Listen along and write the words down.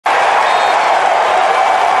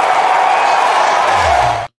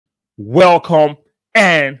Welcome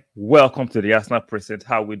to the Arsenal Present.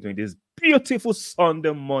 How we're doing this beautiful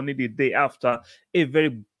Sunday morning, the day after a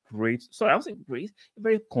very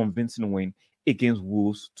convincing win against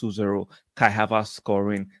Wolves 2-0. Kai Havertz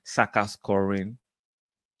scoring, Saka scoring,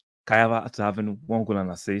 Kai Havertz having 1 goal and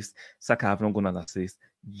assist, Saka having 1 goal and assist.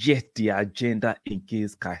 Yet the agenda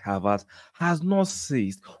against Kai Havertz has not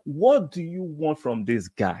ceased. What do you want from this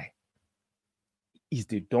guy? Is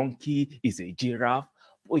the donkey? Is a giraffe?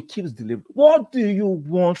 But he keeps delivering. What do you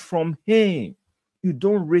want from him? You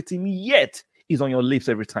don't rate him yet. He's on your lips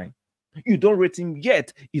every time. You don't rate him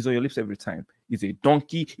yet. He's on your lips every time. He's a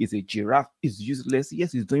donkey. He's a giraffe. He's useless.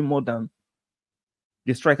 Yes, he's doing more than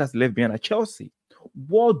the strikers left behind at Chelsea.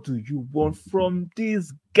 What do you want from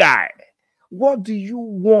this guy? What do you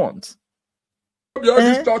want?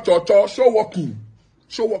 Show working.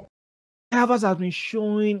 Havertz has been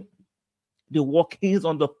showing the workings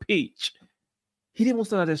on the pitch. He didn't even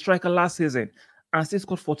start as a striker last season and still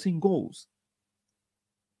scored 14 goals.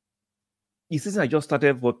 His season I just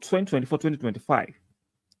started for 2024-2025.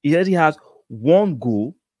 He already has 1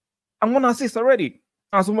 goal and 1 assist already.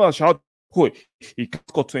 And someone else shout, he can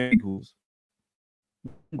score 20 goals.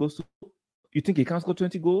 You think he can score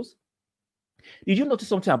 20 goals? Did you notice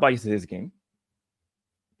something about yesterday's game?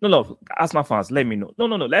 No, Arsenal fans, let me know. No,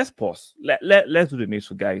 let's pause. Let's do the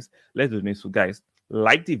needful, guys.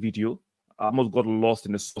 Like the video. I almost got lost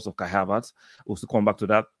in the source of Kai Havertz. We'll still come back to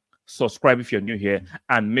that. Subscribe if you're new here,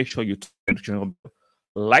 and make sure you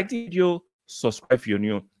like the video, subscribe if you're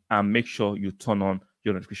new, and make sure you turn on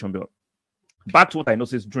your notification bell. Back to what I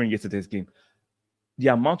noticed during yesterday's game. The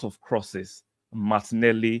amount of crosses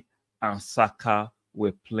Martinelli and Saka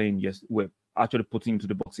were actually putting into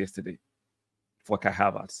the box yesterday for Kai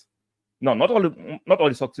Havertz. No, not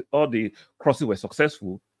all the crosses were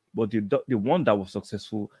successful, but the one that was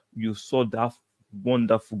successful, you saw that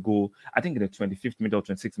wonderful goal, I think in the 25th minute or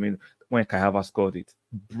 26th minute, when Kai Havertz scored it.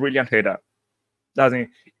 Brilliant header.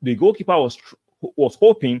 The goalkeeper was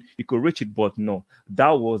hoping he could reach it, but no. That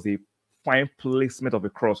was a fine placement of a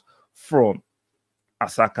cross from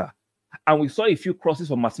Saka. And we saw a few crosses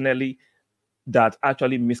from Martinelli that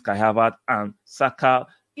actually missed Kai Havertz, and Saka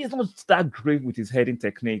is not that great with his heading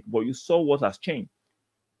technique, but you saw what has changed,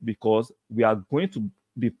 because we are going to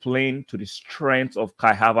be playing to the strength of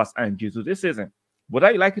Kai Havertz and Jesus this season.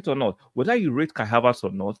 Whether you like it or not, whether you rate Kai Havertz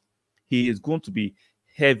or not, he is going to be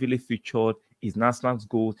heavily featured in Arsenal's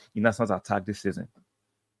goals, in Arsenal's attack this season.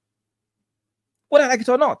 Whether I like it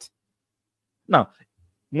or not. Now,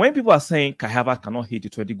 when people are saying Kai Havertz cannot hit the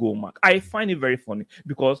 20-goal mark, I find it very funny,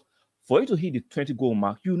 because for you to hit the 20-goal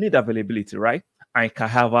mark, you need availability, right? And Kai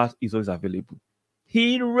Havertz is always available.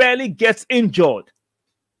 He rarely gets injured.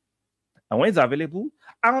 And when he's available,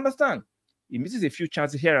 I understand. He misses a few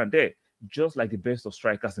chances here and there, just like the best of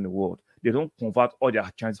strikers in the world. They don't convert all their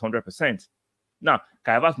chances 100%. Now,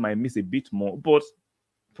 Kai Havertz might miss a bit more, but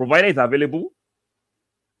provided it's available,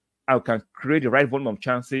 I can create the right volume of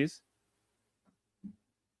chances.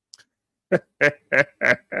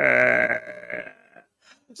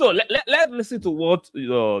 So let's listen to what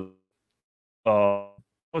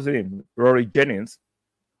what's his name? Rory Jennings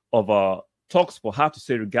of TalkSport had to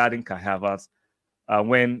say regarding Kai Havertz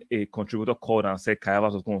when a contributor called and said Kai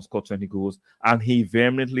Havertz was going to score 20 goals, and he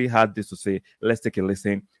vehemently had this to say. Let's take a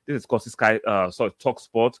listen. This is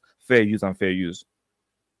TalkSport, fair use and fair use.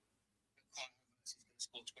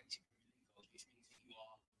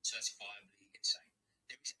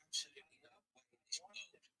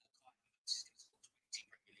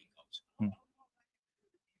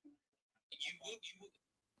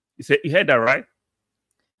 You heard that right?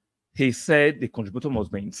 He said the contributor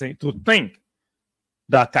must be insane to think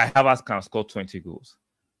that Kai Havertz can score 20 goals.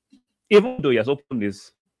 Even though he has opened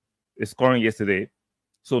his scoring yesterday,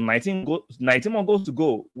 so 19 more goals to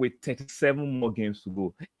go with 37 more games to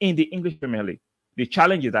go in the English Premier League. The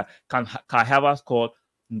challenge is that can Kai Havertz score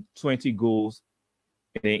 20 goals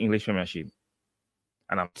in the English Premiership?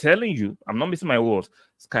 And I'm telling you, I'm not missing my words,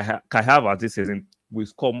 Kai Havertz this season will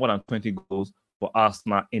score more than 20 goals for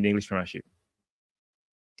Arsenal in the English Premiership.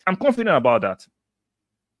 I'm confident about that.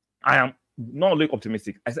 I am not only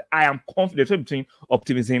optimistic. I say I am confident. Between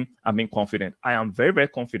optimism and being confident, I am very, very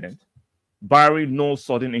confident. Barring no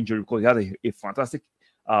sudden injury, because he has a fantastic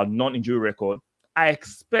non-injury record. I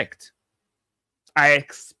expect,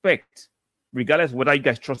 regardless of whether you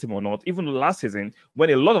guys trust him or not, even last season, when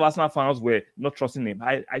a lot of Arsenal fans were not trusting him,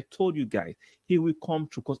 I told you guys, he will come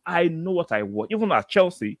through, because I know what I watch. Even at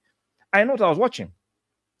Chelsea, I know what I was watching.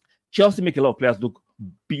 Chelsea make a lot of players look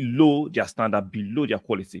below their standard, below their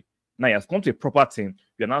quality. Now he has come to a proper team.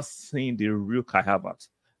 You're now seeing the real Kai Havertz.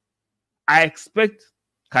 I expect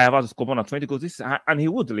Kai Havertz will score more than 20 goals this season, and he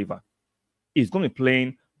will deliver. He's going to be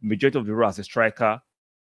playing majority of the role as a striker.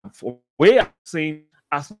 For way I'm saying,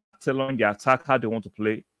 as telling the attack how they want to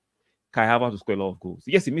play, Kai Havertz will score a lot of goals.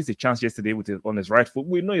 Yes, he missed a chance yesterday on his right foot.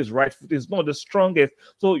 We know his right foot is not the strongest,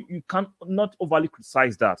 so you can't not overly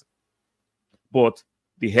criticize that. But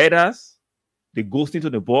the headers, the goals into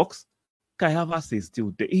the box, Kai Havertz is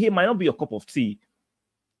still there. He might not be a cup of tea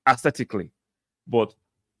aesthetically, but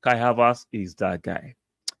Kai Havertz is that guy.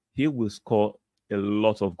 He will score a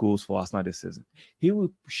lot of goals for Arsenal this season. He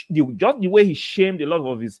will just the way he shamed a lot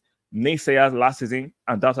of his naysayers last season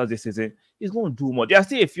and doubters this season. He's going to do more. There are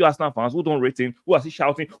still a few Arsenal fans who don't rate him, who are still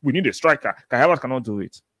shouting, "We need a striker." Kai Havertz cannot do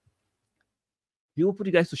it. He will put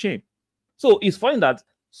you guys to shame. So it's funny that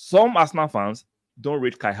some Arsenal fans don't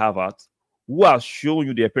rate Kai Havertz, who has shown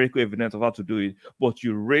you the empirical evidence of how to do it, but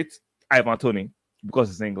you rate Ivan Toney because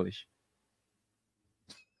it's English.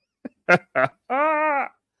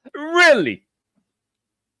 Really?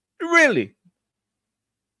 Really?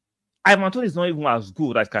 Ivan Toney is not even as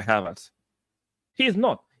good as Kai Havertz. He is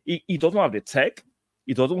not. He doesn't have the tech.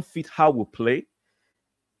 He doesn't fit how we play.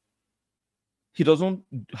 He doesn't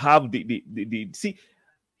have the see.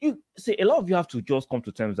 You see, a lot of you have to just come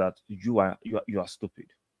to terms that you are stupid,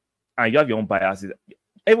 and you have your own biases.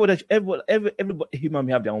 Everybody human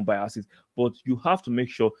may have their own biases, but you have to make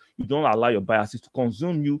sure you don't allow your biases to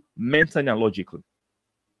consume you mentally and logically.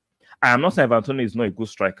 I am not saying Ivan Toney is not a good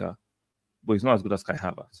striker, but he's not as good as Kai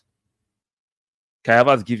Havertz. Kai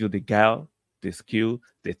Havertz gives you the guile, the skill,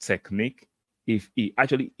 the technique. If he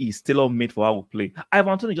actually is tailor-made for how we play.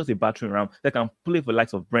 Ivan Toney is just a battering ram that can play for the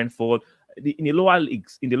likes of Brentford, in the lower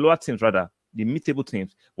leagues, in the lower teams rather, the mid-table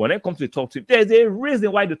teams. When it comes to the top team, there's a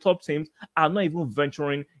reason why the top teams are not even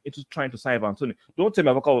venturing into trying to sign Ivan Toney. Don't tell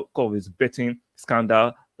me about his betting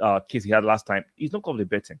scandal case he had last time. It's not called the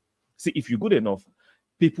betting. See, if you're good enough,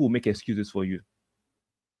 people will make excuses for you.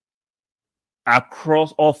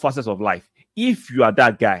 Across all facets of life, if you are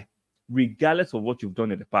that guy, regardless of what you've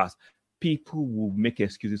done in the past, people will make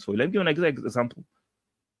excuses for you. Let me give you an exact example.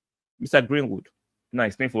 Mr. Greenwood, now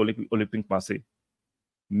he's playing for Olympique Marseille.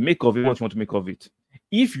 Make of it what you want to make of it.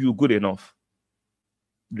 If you're good enough,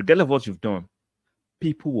 regardless of what you've done,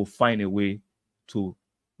 people will find a way to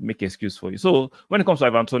make excuse for you. So when it comes to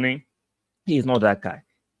Ivan Toney, he is not that guy.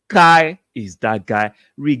 Kai is that guy,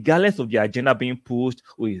 regardless of the agenda being pushed.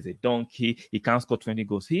 Oh, he's a donkey. He can't score 20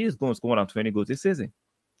 goals. He is going to score more than 20 goals this season.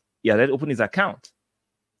 He has already opened his account.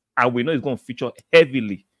 And we know he's going to feature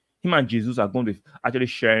heavily. Him and Jesus are going to be actually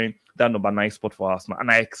sharing that number 9 spot for Arsenal.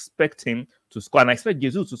 And I expect him to score. And I expect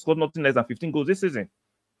Jesus to score nothing less than 15 goals this season.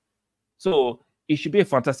 So it should be a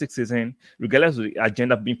fantastic season. Regardless of the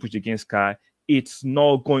agenda being pushed against Kai, it's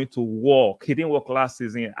not going to work. He didn't work last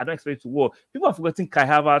season. I don't expect it to work. People are forgetting Kai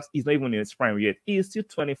Havertz is not even in his prime yet. He is still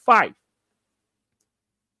 25.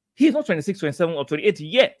 He's not 26, 27, or 28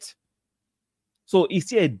 yet. So he's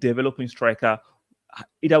still a developing striker.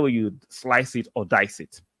 Either way you slice it or dice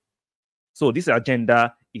it. So this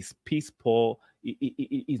agenda is piss poor.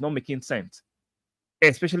 It's not making sense.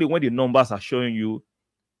 Especially when the numbers are showing you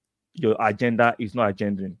your agenda is not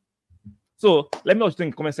agending. So let me know what you think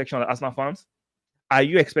in the comment section, Arsenal fans. Are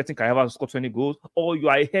you expecting Kai Havertz to score 20 goals? Or you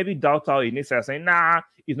are a heavy doubter in this saying, nah,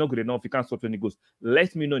 it's not good enough. He can't score 20 goals.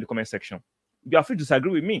 Let me know in the comment section. You are free to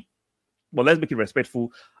disagree with me. But let's make it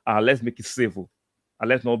respectful. Let's make it civil. And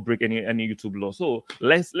let's not break any YouTube law. So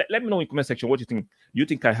let me know in the comment section what you think. You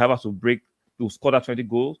think Kai Havertz will score that 20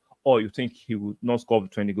 goals, or you think he will not score the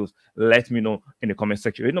 20 goals? Let me know in the comment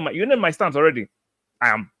section. You know my stance already.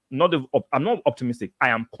 I'm not optimistic. I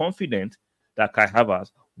am confident that Kai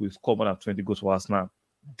Havertz will score more than 20 goals for Arsenal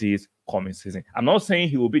this coming season. I'm not saying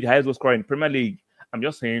he will be the highest goal scorer in the Premier League. I'm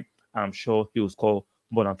just saying I'm sure he will score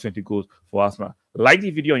more than 20 goals for Arsenal. Like the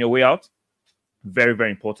video on your way out. Very,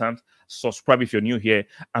 very important. Subscribe if you're new here,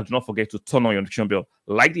 and do not forget to turn on your notification bell.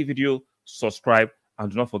 Like the video, subscribe,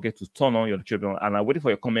 and do not forget to turn on your notification bell. And I'm waiting for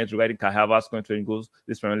your comments regarding Kai Havertz scoring 20 goals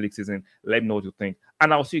this Premier League season. Let me know what you think.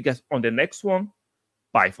 And I'll see you guys on the next one.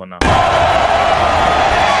 Bye for now.